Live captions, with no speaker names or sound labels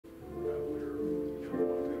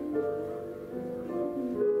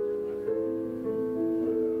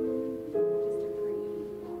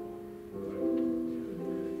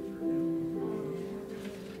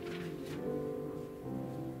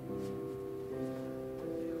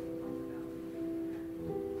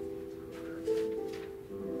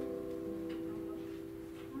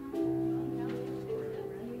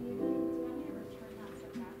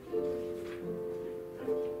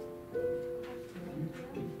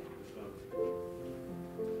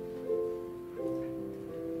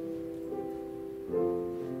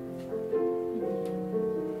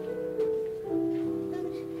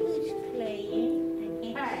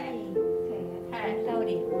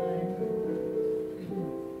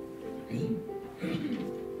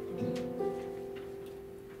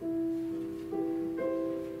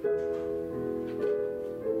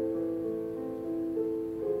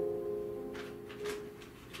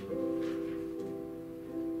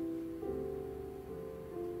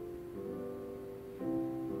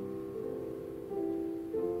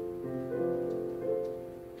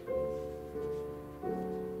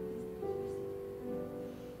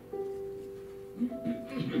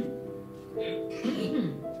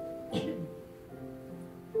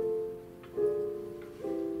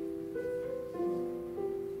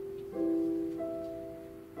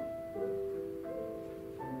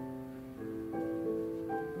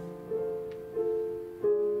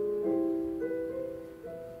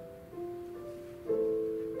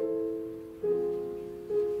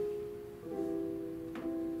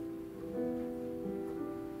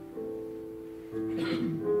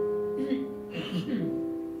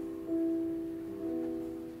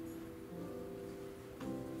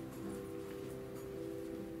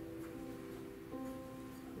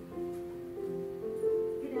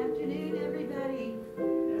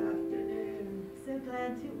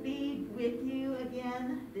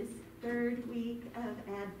third week of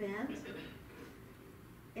Advent,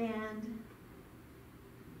 and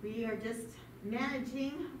we are just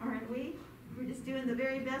managing, aren't we? We're just doing the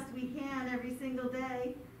very best we can every single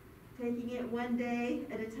day, taking it one day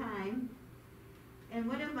at a time. And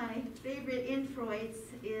one of my favorite introits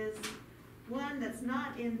is one that's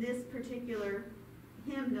not in this particular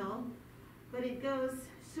hymnal, but it goes,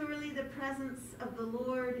 "Surely the presence of the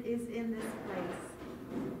Lord is in this place.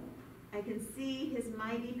 I can see his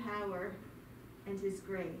mighty power and his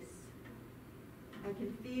grace. I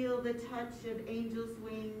can feel the touch of angels'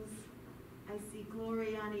 wings. I see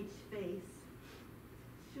glory on each face.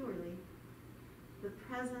 Surely the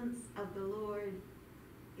presence of the Lord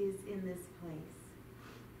is in this place."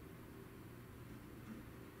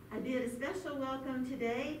 I did a special welcome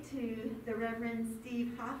today to the Reverend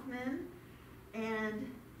Steve Hoffman.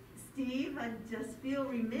 And Steve, I just feel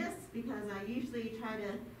remiss because I usually try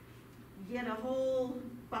to get a whole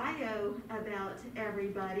bio about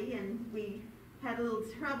everybody, and we had a little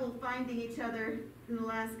trouble finding each other in the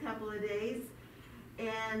last couple of days.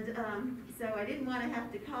 And so I didn't want to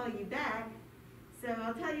have to call you back. So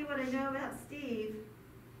I'll tell you what I know about Steve.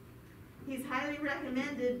 He's highly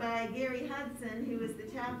recommended by Gary Hudson, who was the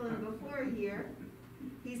chaplain before here.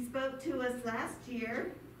 He spoke to us last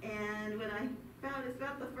year, and when I found it's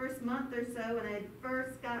about the first month or so when I had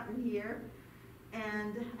first gotten here,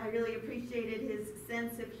 and I really appreciated his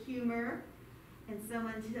sense of humor. And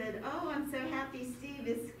someone said, "Oh, I'm so happy Steve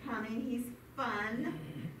is coming. He's fun."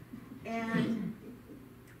 And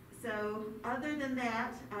so other than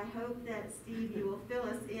that, I hope that, Steve, you will fill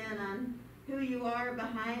us in on who you are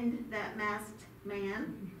behind that masked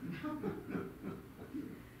man.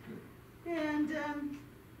 And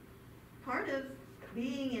part of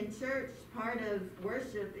being in church, part of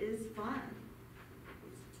worship is fun.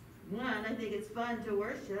 One, I think it's fun to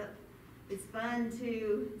worship. It's fun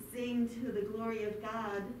to sing to the glory of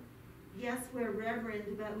God. Yes, we're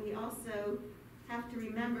reverend, but we also have to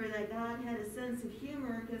remember that God had a sense of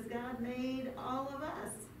humor because God made all of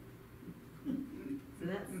us. So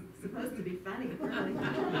that's supposed to be funny, really.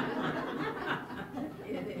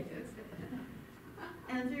 It is.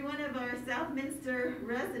 And through one of our Southminster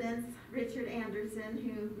residents, Richard Anderson,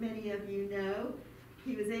 who many of you know,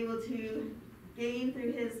 he was able to gain,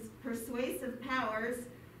 through his persuasive powers,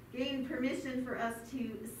 gain permission for us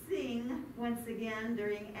to sing once again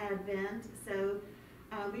during Advent. So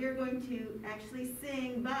we are going to actually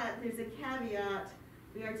sing, but there's a caveat.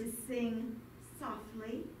 We are to sing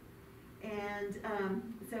softly. And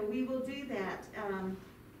so we will do that.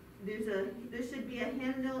 There should be a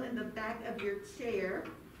hymnal in the back of your chair.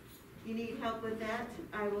 If you need help with that,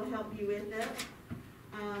 I will help you with it.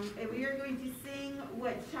 And we are going to sing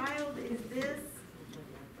 "What Child Is This?"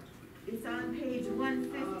 It's on page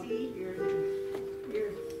 150,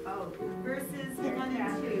 verses 1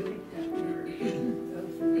 and 2.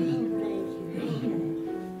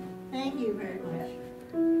 Thank you very much.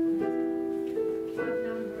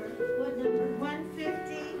 What number?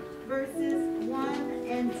 150, verses 1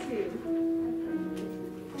 and 2.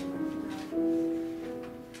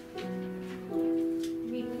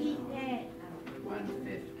 Repeat that.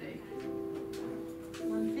 150.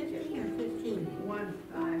 150 or 15?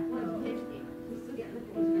 150. We're still getting the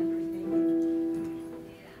page numbers.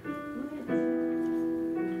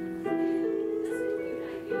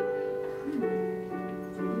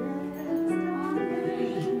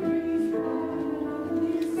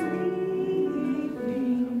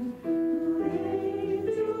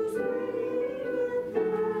 Angels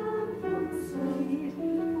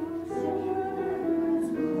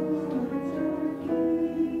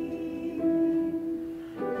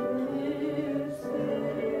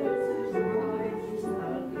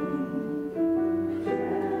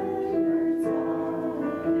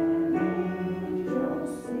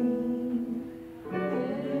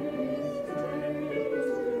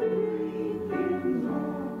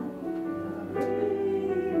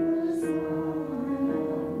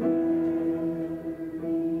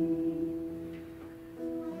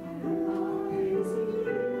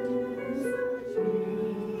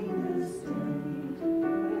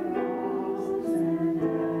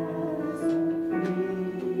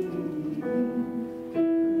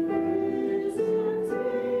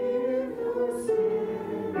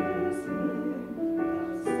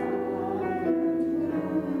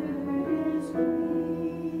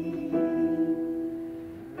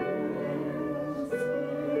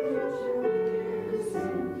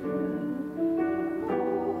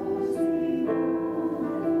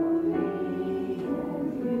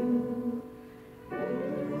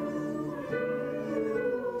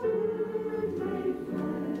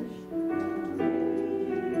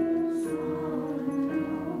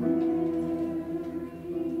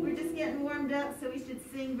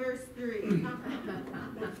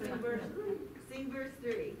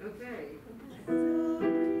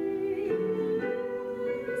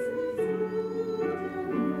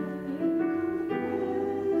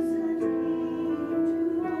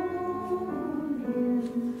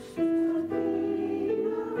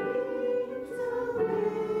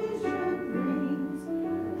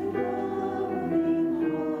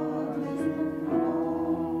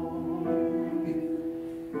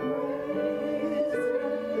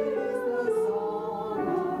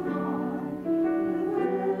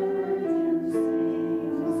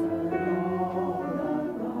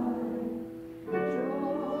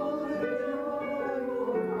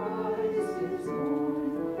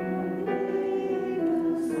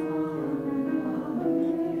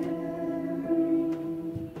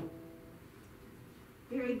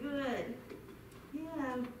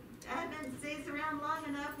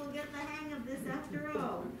enough will get the hang of this after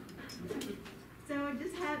all. So I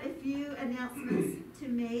just had a few announcements to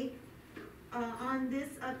make. On this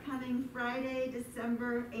upcoming Friday,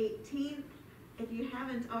 December 18th, if you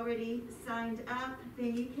haven't already signed up,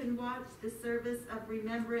 then you can watch the service of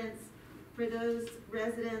remembrance for those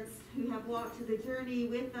residents who have walked the journey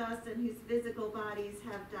with us and whose physical bodies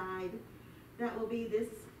have died. That will be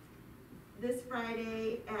this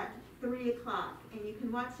Friday at 3 o'clock, and you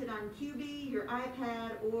can watch it on QB, your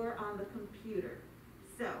iPad, or on the computer.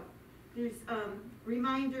 So there's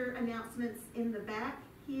reminder announcements in the back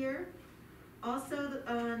here. Also,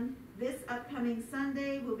 on this upcoming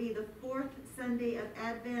Sunday will be the 4th Sunday of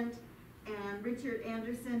Advent, and Richard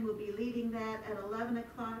Anderson will be leading that at 11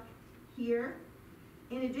 o'clock here.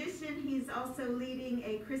 In addition, he's also leading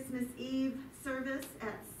a Christmas Eve service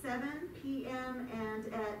at 7 p.m.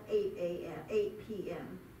 and at 8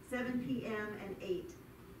 p.m. 7 p.m. and 8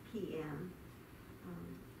 p.m.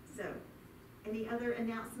 So, any other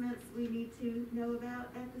announcements we need to know about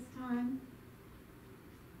at this time?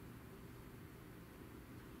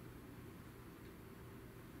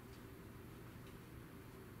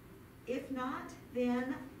 If not,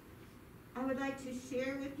 then I would like to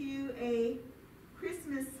share with you a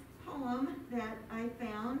Christmas poem that I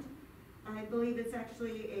found. I believe it's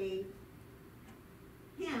actually a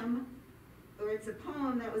hymn, or it's a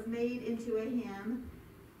poem that was made into a hymn.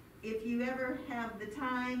 If you ever have the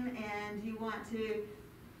time and you want to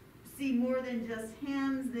see more than just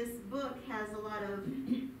hymns, this book has a lot of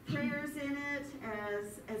prayers in it,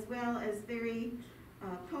 as well as very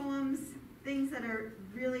poems, things that are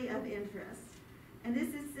really of interest. And this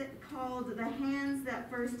is called The Hands That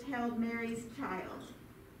First Held Mary's Child.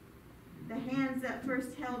 The hands that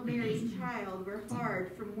first held Mary's child were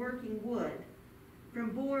hard from working wood.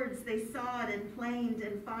 From boards they sawed and planed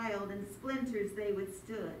and filed, and splinters they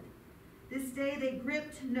withstood. This day they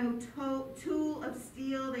gripped no tool of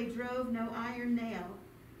steel, they drove no iron nail,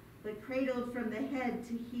 but cradled from the head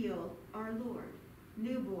to heel our Lord,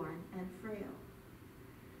 newborn and frail.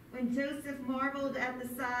 When Joseph marveled at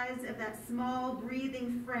the size of that small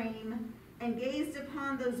breathing frame, and gazed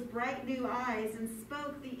upon those bright new eyes, and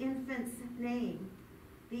spoke the infant's name,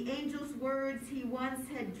 the angel's words he once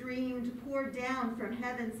had dreamed poured down from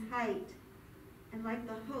heaven's height, and like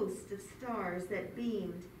the host of stars that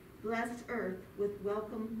beamed, blessed earth with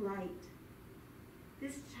welcome light.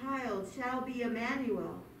 This child shall be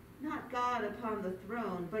Emmanuel, not God upon the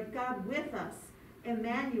throne, but God with us,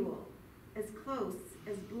 Emmanuel, as close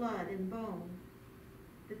as blood and bone.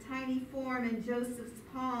 The tiny form in Joseph's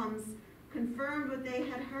palms confirmed what they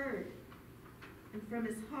had heard, and from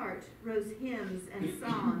his heart rose hymns and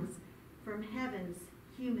songs from heaven's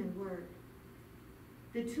human word.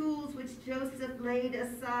 The tools which Joseph laid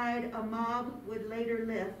aside a mob would later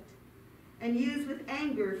lift, and use with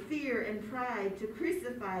anger, fear, and pride to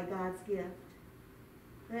crucify God's gift.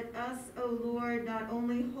 Let us, O Lord, not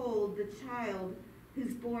only hold the child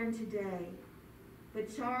who's born today,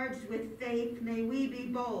 but charged with faith, may we be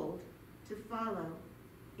bold to follow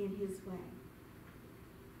in his way.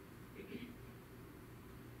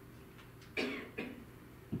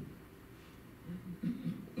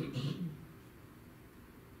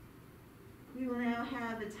 We will now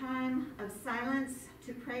have a time of silence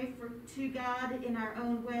to pray to God in our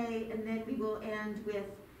own way, and then we will end with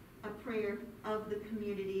a prayer of the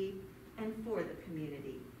community and for the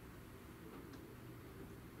community.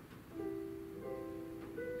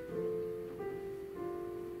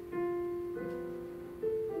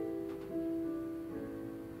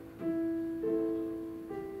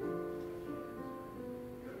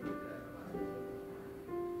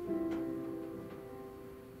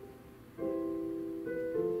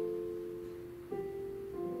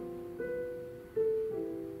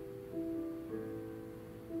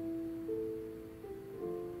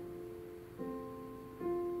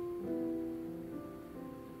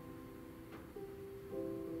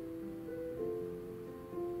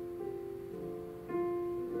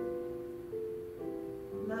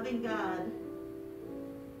 Loving God,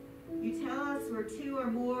 you tell us where two or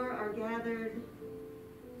more are gathered,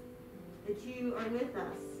 that you are with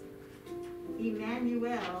us.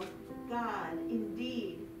 Emmanuel, God,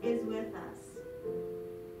 indeed, is with us.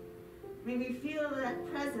 May we feel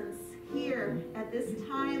that presence here at this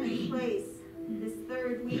time and place, this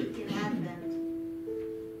third week in Advent.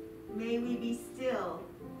 May we be still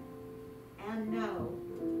and know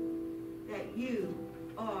that you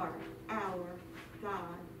are our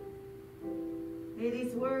God. May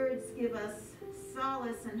these words give us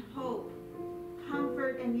solace and hope,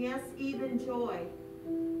 comfort, and yes, even joy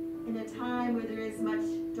in a time where there is much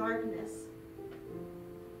darkness.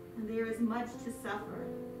 And there is much to suffer.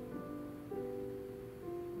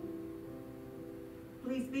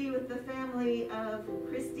 Please be with the family of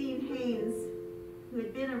Christine Haynes, who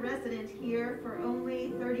had been a resident here for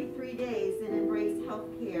only 33 days in Embrace Health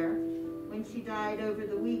Care when she died over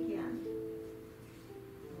the weekend.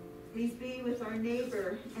 Please be with our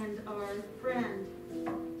neighbor and our friend,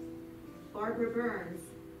 Barbara Burns,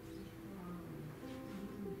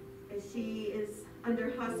 as she is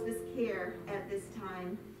under hospice care at this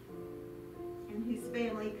time, and whose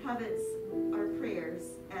family covets our prayers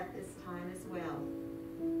at this time as well.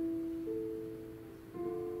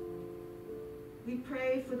 We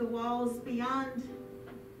pray for the walls beyond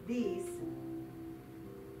these.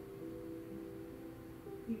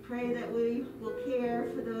 We pray that we will care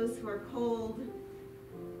for those who are cold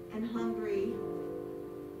and hungry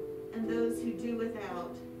and those who do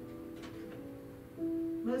without.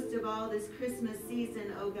 Most of all this Christmas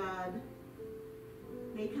season, O God,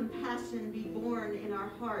 may compassion be born in our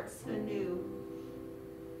hearts anew,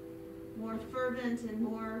 more fervent and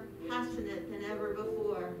more passionate than ever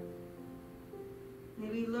before. May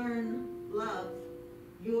we learn love,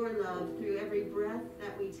 your love, through every breath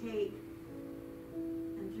that we take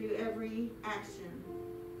and through every action.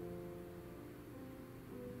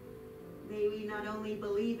 May we not only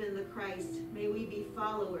believe in the Christ, may we be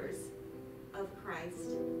followers of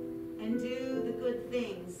Christ and do the good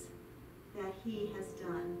things that he has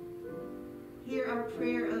done. Hear our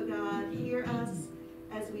prayer, O God. Hear us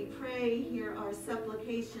as we pray. Hear our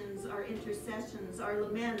supplications, our intercessions, our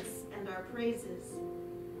laments, and our praises.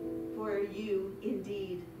 For you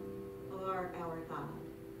indeed are our God.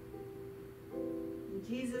 In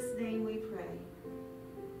Jesus' name we pray.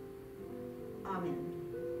 Amen.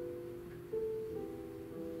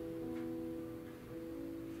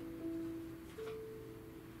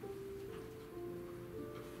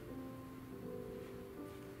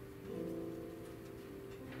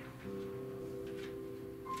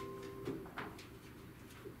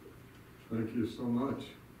 Thank you so much.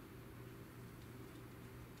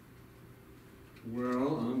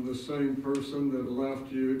 Well, I'm the same person that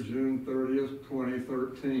left you June 30th,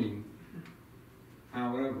 2013.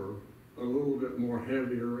 However, a little bit more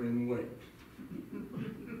heavier in weight.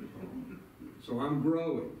 So I'm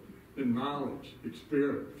growing in knowledge,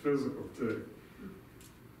 experience, physical too.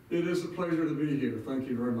 It is a pleasure to be here. Thank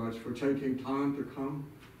you very much for taking time to come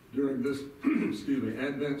during this,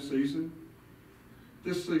 Advent season.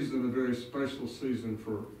 This season, a very special season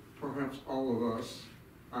for perhaps all of us,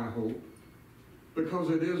 I hope, because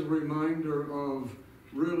it is a reminder of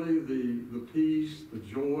really the peace, the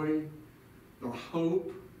joy, the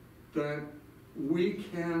hope that we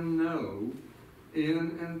can know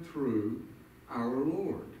in and through our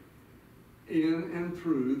Lord, in and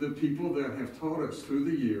through the people that have taught us through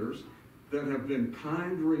the years, that have been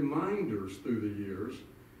kind reminders through the years,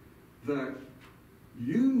 that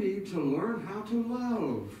you need to learn how to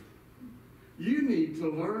love. You need to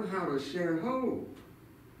learn how to share hope.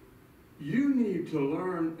 You need to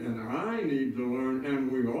learn, and I need to learn, and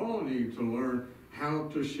we all need to learn how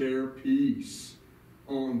to share peace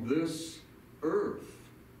on this earth.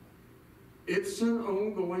 It's an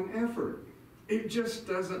ongoing effort. It just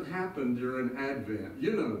doesn't happen during Advent.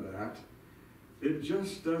 You know that. It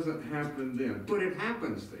just doesn't happen then, but it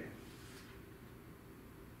happens then.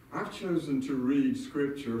 I've chosen to read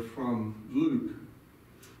scripture from Luke.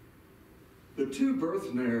 The two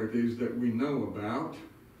birth narratives that we know about,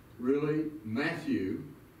 really, Matthew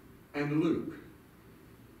and Luke.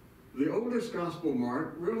 The oldest gospel,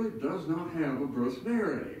 Mark, really does not have a birth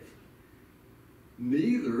narrative.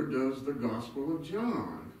 Neither does the Gospel of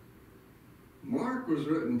John. Mark was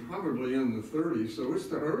written probably in the 30s, so it's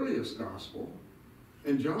the earliest gospel.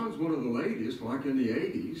 And John's one of the latest, like in the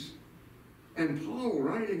 80s. And Paul,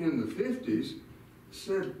 writing in the 50s,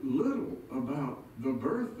 said little about the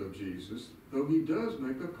birth of Jesus, though he does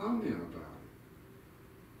make a comment about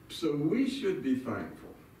it. So we should be thankful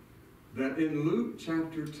that in Luke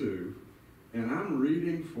chapter 2, and I'm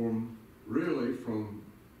reading from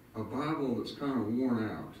a Bible that's kind of worn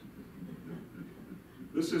out.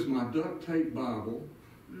 This is my duct tape Bible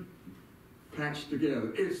patched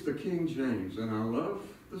together. It's the King James, and I love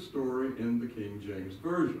the story in the King James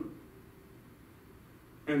Version.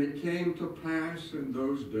 And it came to pass in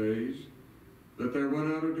those days that there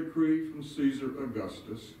went out a decree from Caesar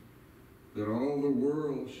Augustus that all the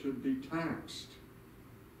world should be taxed.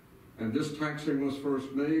 And this taxing was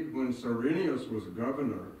first made when Cyrenius was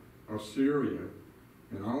governor of Syria,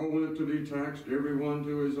 and all went to be taxed, everyone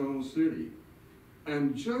to his own city.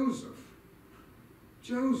 And Joseph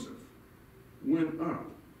went up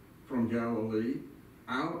from Galilee,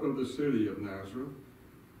 out of the city of Nazareth,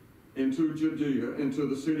 into Judea, into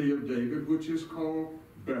the city of David, which is called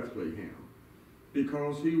Bethlehem,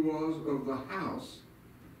 because he was of the house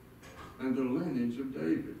and the lineage of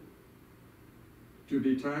David, to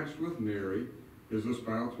be taxed with Mary, his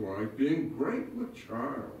espoused wife, being great with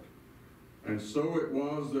child. And so it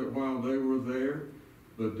was that while they were there,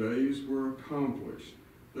 the days were accomplished,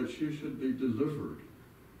 that she should be delivered.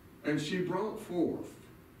 And she brought forth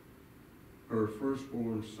her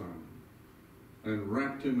firstborn son, and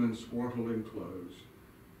wrapped him in swaddling clothes,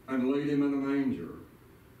 and laid him in a manger,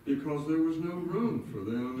 because there was no room for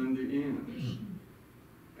them in the inn.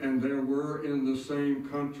 And there were in the same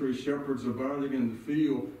country shepherds abiding in the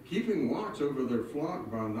field, keeping watch over their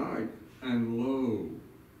flock by night. And lo,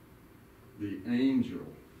 the angel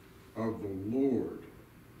of the Lord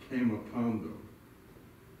came upon them,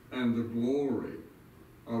 and the glory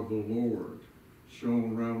of the Lord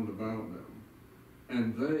shone round about them,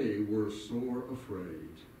 and they were sore afraid.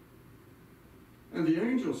 And the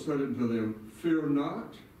angel said unto them, Fear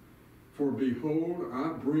not, for behold, I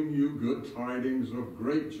bring you good tidings of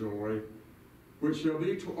great joy, which shall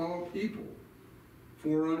be to all people.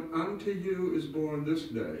 For unto you is born this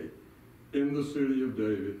day in the city of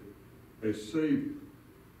David a Savior,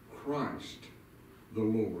 Christ the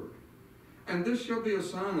Lord. And this shall be a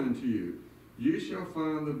sign unto you. Ye shall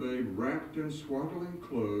find the babe wrapped in swaddling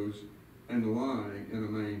clothes and lying in a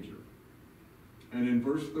manger. And in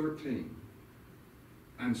verse 13,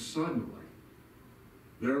 and suddenly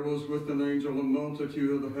there was with an angel a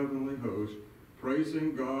multitude of the heavenly host,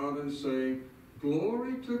 praising God and saying,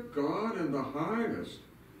 Glory to God in the highest,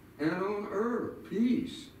 and on earth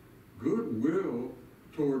peace, goodwill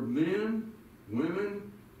toward men,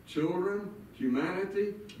 women, children,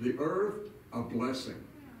 humanity, the earth, a blessing,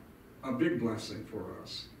 a big blessing for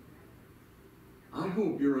us. I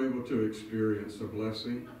hope you're able to experience a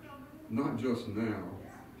blessing, not just now,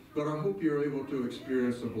 but I hope you're able to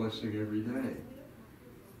experience a blessing every day.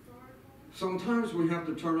 Sometimes we have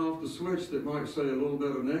to turn off the switch that might say a little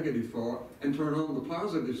bit of negative thought and turn on the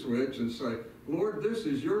positive switch and say, Lord, this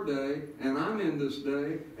is your day, and I'm in this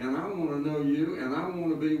day, and I want to know you, and I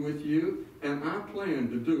want to be with you, and I plan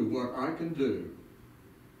to do what I can do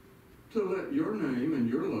to let your name and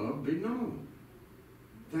your love be known.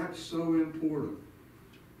 That's so important.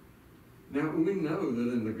 Now, we know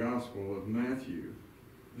that in the Gospel of Matthew,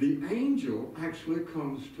 the angel actually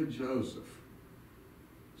comes to Joseph.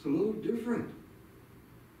 It's a little different.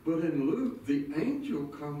 But in Luke, the angel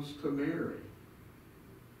comes to Mary.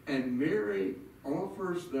 And Mary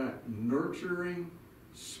offers that nurturing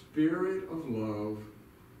spirit of love,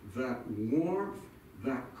 that warmth,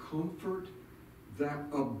 that comfort, that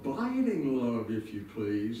abiding love, if you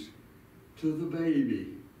please, to the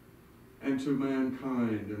baby and to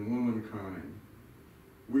mankind and womankind.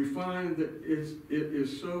 We find that it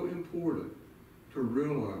is so important to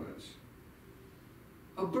realize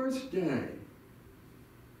a birthday.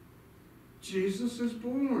 Jesus is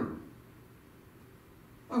born.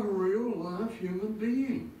 A real live human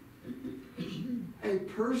being. A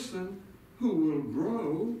person who will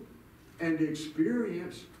grow and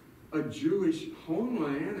experience a Jewish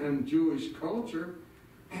homeland and Jewish culture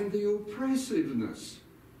and the oppressiveness,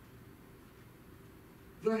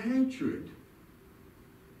 the hatred,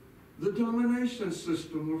 the domination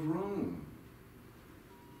system of Rome.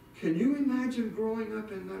 Can you imagine growing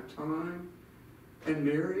up in that time and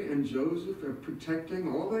Mary and Joseph are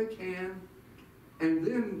protecting all they can and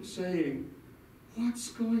then saying,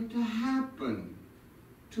 what's going to happen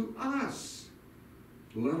to us,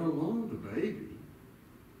 let alone the baby?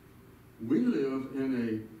 We live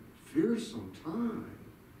in a fearsome time.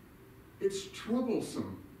 It's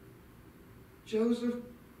troublesome. Joseph,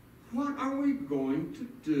 what are we going to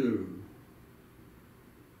do?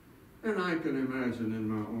 And I can imagine in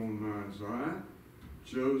my own mind's eye,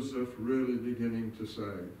 Joseph really beginning to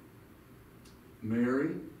say,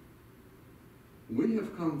 Mary, we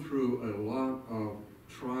have come through a lot of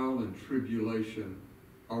trial and tribulation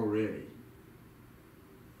already.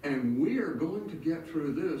 And we are going to get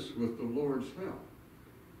through this with the Lord's help.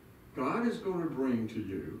 God is going to bring to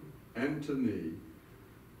you and to me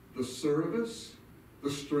the service, the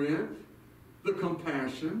strength, the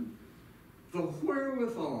compassion, the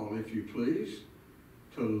wherewithal, if you please,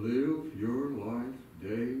 to live your life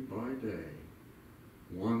day by day,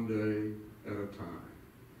 one day at a time.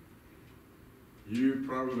 You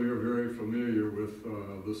probably are very familiar with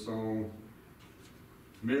the song,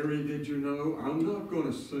 Mary, Did You Know? I'm not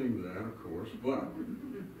going to sing that, of course, but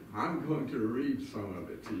I'm going to read some of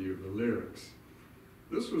it to you, the lyrics.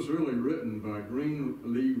 This was really written by Green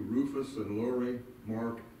Lee Rufus and Lori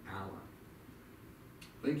Mark Allen.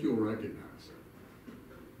 I think you'll recognize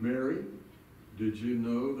it. Mary, did you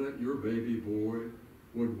know that your baby boy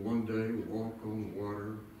would one day walk on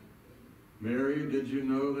water? Mary, did you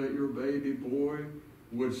know that your baby boy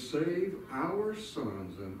would save our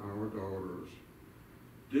sons and our daughters?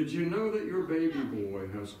 Did you know that your baby boy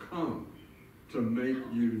has come to make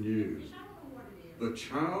you new? The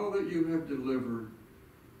child that you have delivered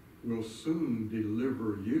will soon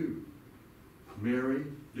deliver you. Mary,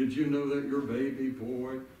 did you know that your baby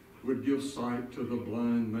boy would give sight to the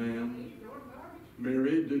blind man?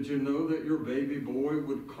 Mary, did you know that your baby boy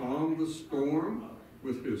would calm the storm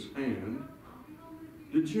with his hand?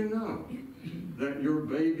 Did you know that your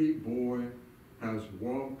baby boy has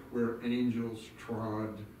walked where angels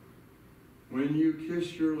trod? When you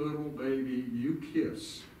kiss your little baby, you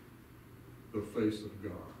kiss the face of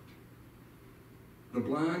God. The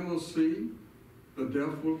blind will see, the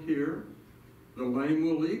deaf will hear, the lame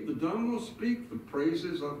will leap, the dumb will speak the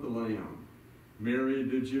praises of the Lamb. Mary,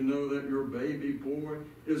 did you know that your baby boy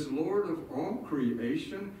is Lord of all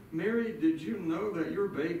creation? Mary, did you know that your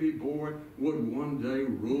baby boy would one day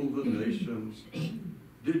rule the nations?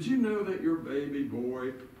 Did you know that your baby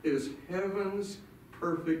boy is heaven's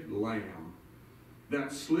perfect lamb?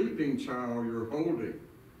 That sleeping child you're holding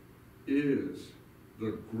is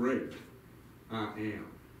the great I am.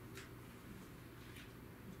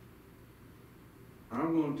 I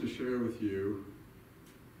want to share with you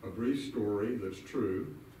a brief story that's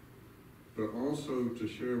true, but also to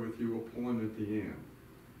share with you a point at the end.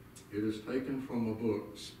 It is taken from a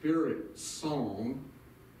book, Spirit Song,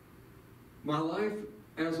 My Life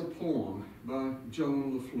as a Poem by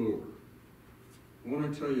Joan LaFleur. I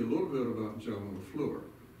want to tell you a little bit about Joan LaFleur.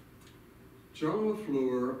 Joan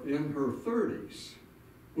LaFleur, in her 30s,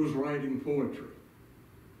 was writing poetry.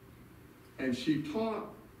 And she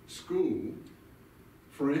taught school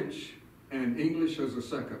French and English as a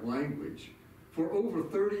second language for over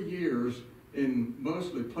 30 years in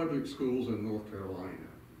mostly public schools in North Carolina.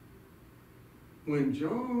 When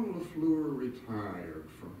Joan LaFleur retired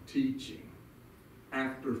from teaching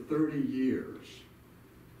after 30 years,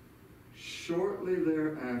 shortly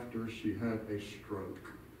thereafter she had a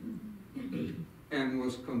stroke and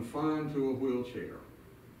was confined to a wheelchair.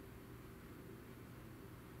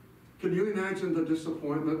 Can you imagine the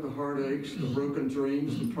disappointment, the heartaches, the broken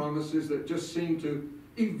dreams, the promises that just seemed to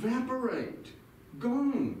evaporate?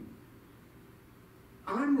 Gone.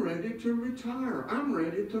 I'm ready to retire. I'm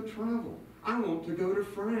ready to travel. I want to go to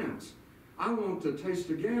France. I want to taste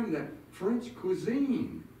again that French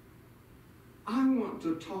cuisine. I want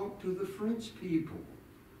to talk to the French people,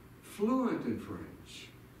 fluent in French.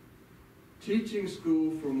 Teaching school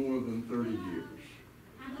for more than 30 years.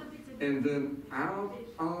 And then out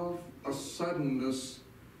of a suddenness,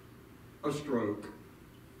 a stroke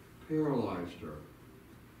paralyzed her.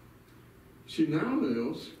 She now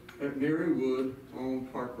lives at Mary Wood on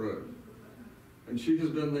Park Road, and she has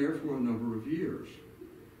been there for a number of years.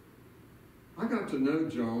 I got to know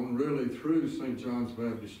Joan really through St. John's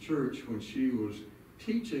Baptist Church when she was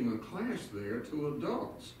teaching a class there to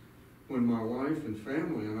adults. When my wife and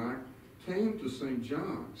family and I came to St.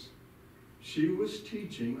 John's, she was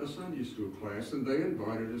teaching a Sunday school class, and they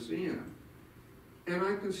invited us in. And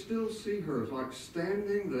I can still see her like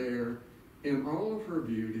standing there in all of her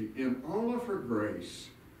beauty, in all of her grace,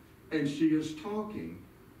 and she is talking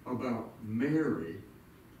about Mary,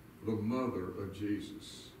 the mother of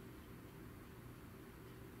Jesus.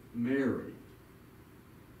 Mary,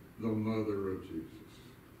 the mother of Jesus.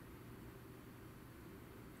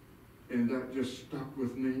 And that just stuck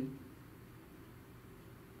with me.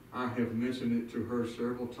 I have mentioned it to her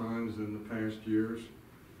several times in the past years.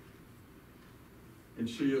 And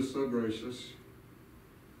she is so gracious,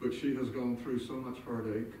 but she has gone through so much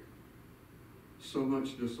heartache, so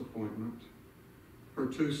much disappointment. Her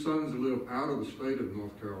two sons live out of the state of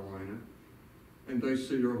North Carolina, and they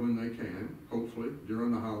see her when they can, hopefully,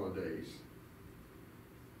 during the holidays.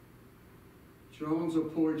 Joan's a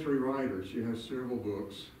poetry writer. She has several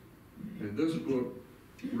books. And this book,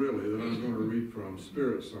 really, that I'm going to read from,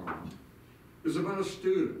 Spirit Song, is about a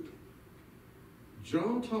student.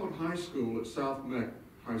 Joan taught high school at South Meck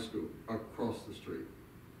High School, across the street.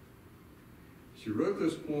 She wrote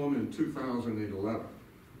this poem in 2011.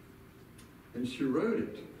 And she wrote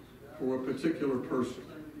it for a particular person,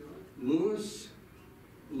 Louis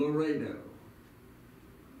Laredo.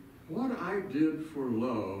 What I did for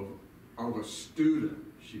love of a student,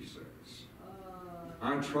 she says.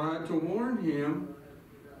 I tried to warn him.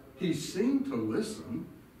 He seemed to listen.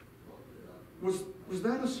 Was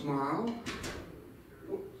that a smile?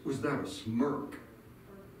 Was that a smirk?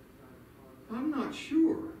 I'm not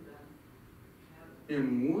sure.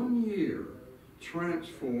 In 1 year,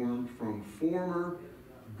 transformed from former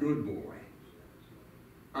good boy.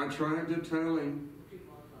 I tried to tell him.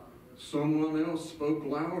 Someone else spoke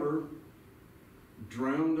louder,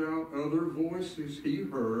 drowned out other voices he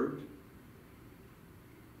heard.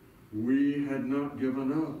 We had not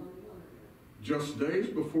given up. Just days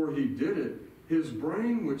before he did it, his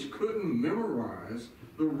brain, which couldn't memorize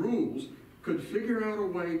the rules, could figure out a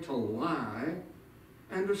way to lie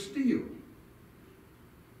and to steal.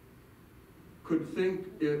 Could think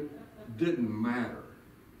it didn't matter.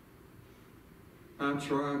 I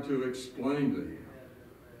tried to explain to him.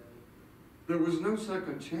 There was no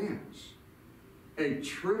second chance. A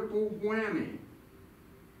triple whammy.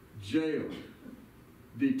 Jail,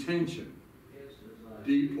 detention,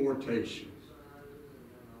 deportation.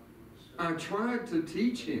 I tried to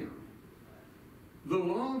teach him. The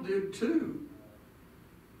law did too.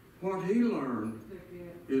 What he learned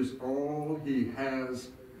is all he has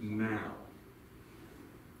now.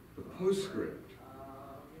 The postscript.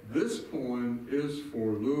 This poem is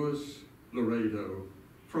for Louis Laredo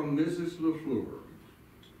from Mrs. LaFleur.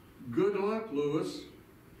 Good luck, Louis.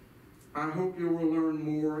 I hope you will learn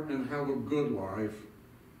more and have a good life.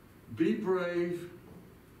 Be brave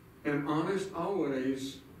and honest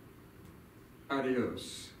always.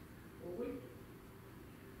 Adios.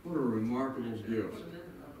 What a remarkable gift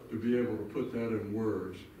to be able to put that in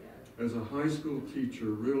words. As a high school teacher,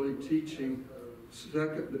 really teaching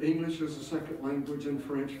English as a second language and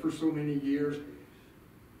French for so many years,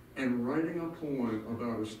 and writing a poem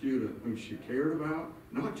about a student who she cared about,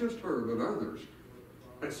 not just her, but others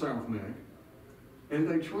at South Meg. And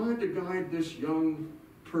they tried to guide this young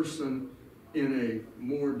person in a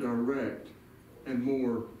more direct and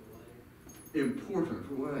more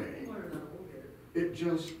important way. It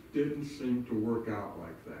just didn't seem to work out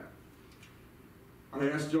like that. I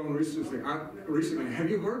asked Joan recently, have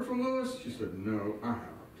you heard from Louis? She said, no, I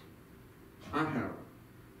haven't.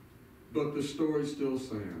 But the story still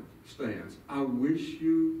stands. I wish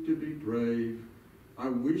you to be brave. I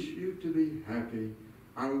wish you to be happy.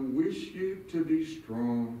 I wish you to be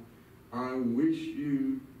strong. I wish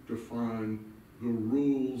you to find the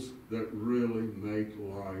rules that really make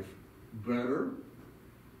life better,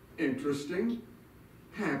 interesting,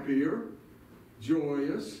 happier,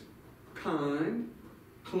 joyous, kind,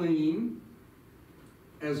 clean,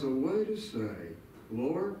 as a way to say,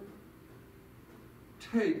 Lord,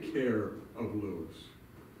 take care of Louis.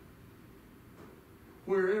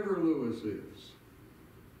 Wherever Louis is,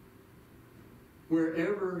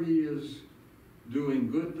 wherever he is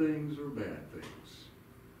doing good things or bad things,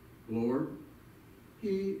 Lord,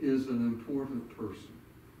 he is an important person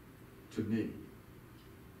to me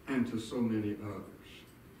and to so many others.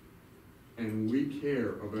 And we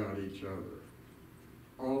care about each other.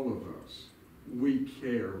 All of us, we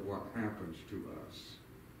care what happens to us.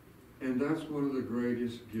 And that's one of the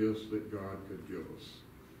greatest gifts that God could give us.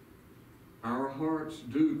 Our hearts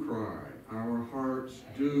do cry. Our hearts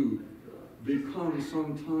do become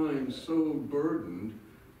sometimes so burdened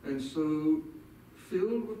and so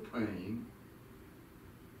filled with pain.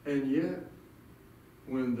 And yet,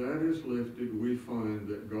 when that is lifted, we find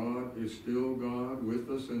that God is still God, with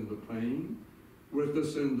us in the pain, with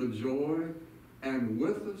us in the joy, and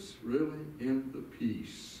with us really in the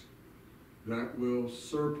peace that will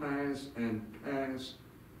surpass and pass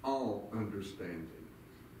all understanding.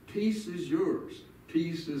 Peace is yours.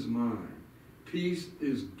 Peace is mine. Peace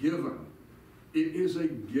is given. It is a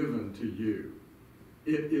given to you.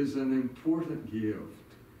 It is an important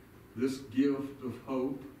gift. This gift of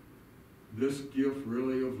hope, this gift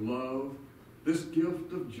really of love, this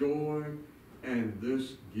gift of joy, and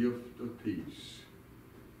this gift of peace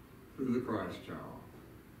through the Christ child,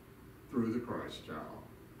 through the Christ child,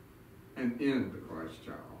 and in the Christ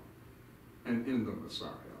child, and in the Messiah.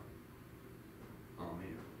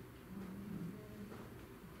 Amen.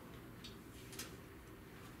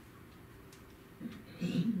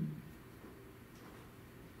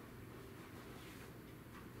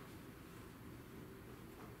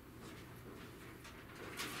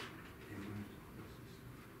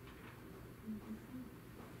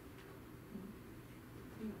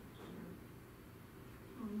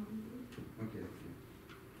 Okay.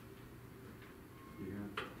 Yeah.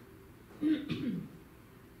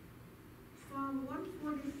 Psalm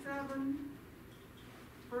 147,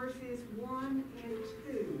 verses 1 and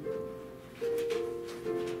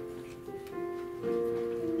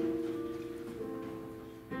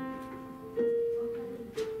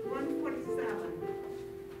 147.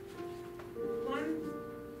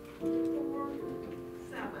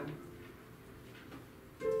 147.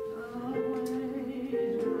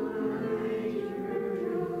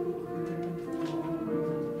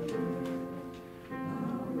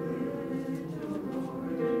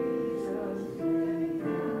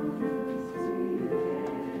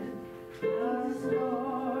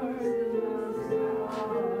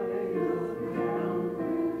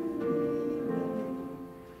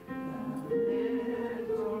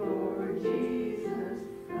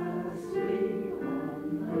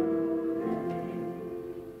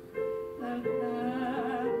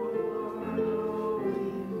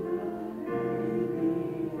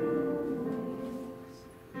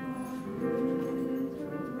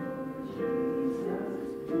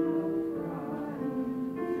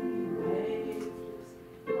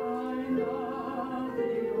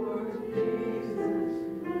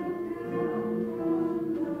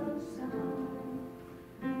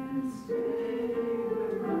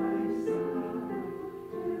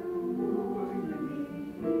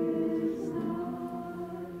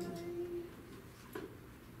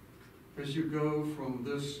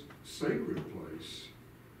 sacred place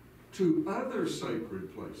to other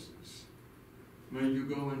sacred places. May you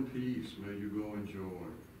go in peace. May you go in joy.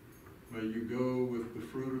 May you go with the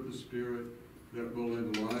fruit of the Spirit that will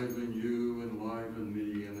enliven you, enliven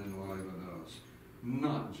me, and enliven us.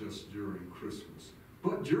 Not just during Christmas,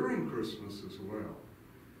 but during Christmas as well.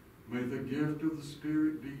 May the gift of the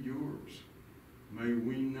Spirit be yours. May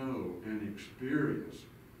we know and experience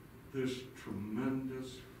this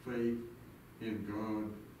tremendous faith in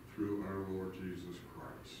God through our Lord Jesus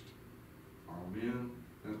Christ. Amen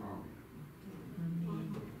and amen.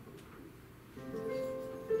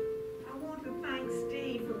 I want to thank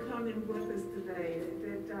Steve for coming with us today.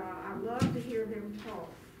 I love to hear him talk.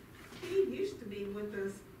 Steve used to be with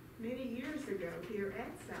us many years ago here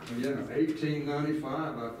at South. Yeah,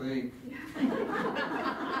 1895, I think.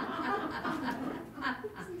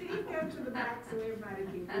 Steve, go to the back so everybody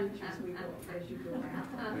can greet you as you go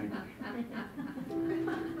out.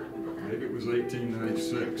 Maybe it was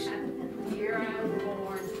 1896. Year I was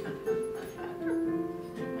born.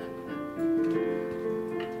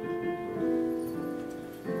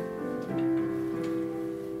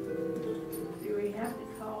 Do we have to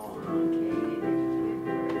call on Katie to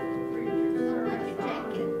preacher service?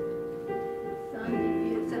 Jacket.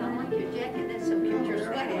 Sunday is. I like your jacket, that's a picture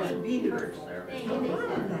sweater. It's beautiful. Thank you.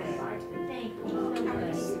 Thank you so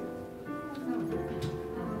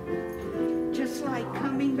much. Just like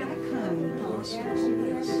coming back home. Nice to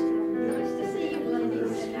see you,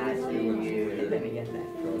 ladies. And I see you. Let me get that.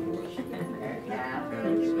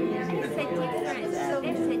 Catherine, do we have to That's a call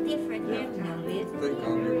different hymn, no, Liz. Think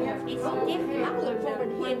on your It's different than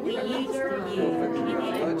what we used to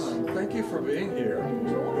use. Thank you for being here.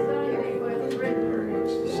 Sunday with Richard?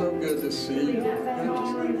 So good to see you.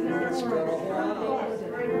 It's been a while.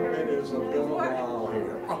 It has been a while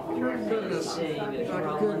here. Oh, my goodness. My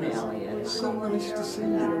goodness. So nice to see you.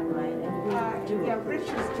 Yeah,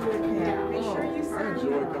 Richard's doing that. Be sure you I sign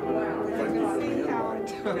enjoy up. coming out. Thank you for the invite.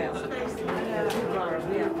 Oh,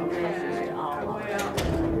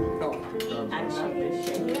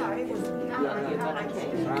 Yeah, it was.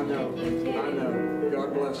 I know. God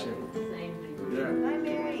bless you. Yeah. Hi,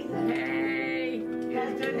 Mary. Hey,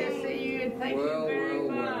 it's good to see you and thank you Well, very well,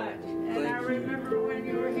 well. much. And I Thank you. remember when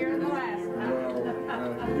you were here the last time.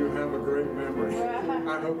 Well, you have a great memory. I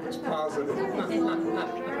hope it's positive.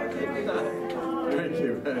 Thank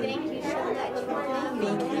you, Betty. Thank you so much for coming.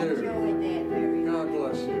 Thank I you. enjoyed that very much. God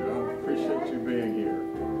bless you. I appreciate you being here.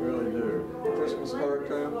 Really do. Christmas card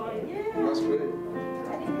time? Must be. I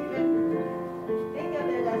didn't even think of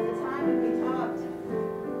it at the time when we talked.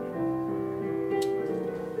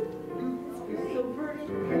 So pretty,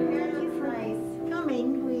 your hair looks nice. Coming,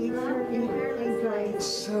 we certainly Your hair looks nice.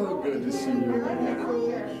 So good to see you I like again. your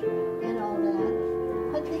hair. And all that.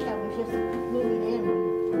 I think I was just moving in when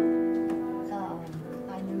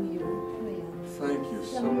I knew you, Thank you so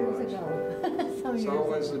some years much. ago. Some It's years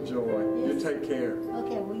always ago. a joy. You Yes. take care.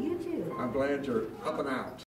 Okay, well, you too. I'm glad you're up and out.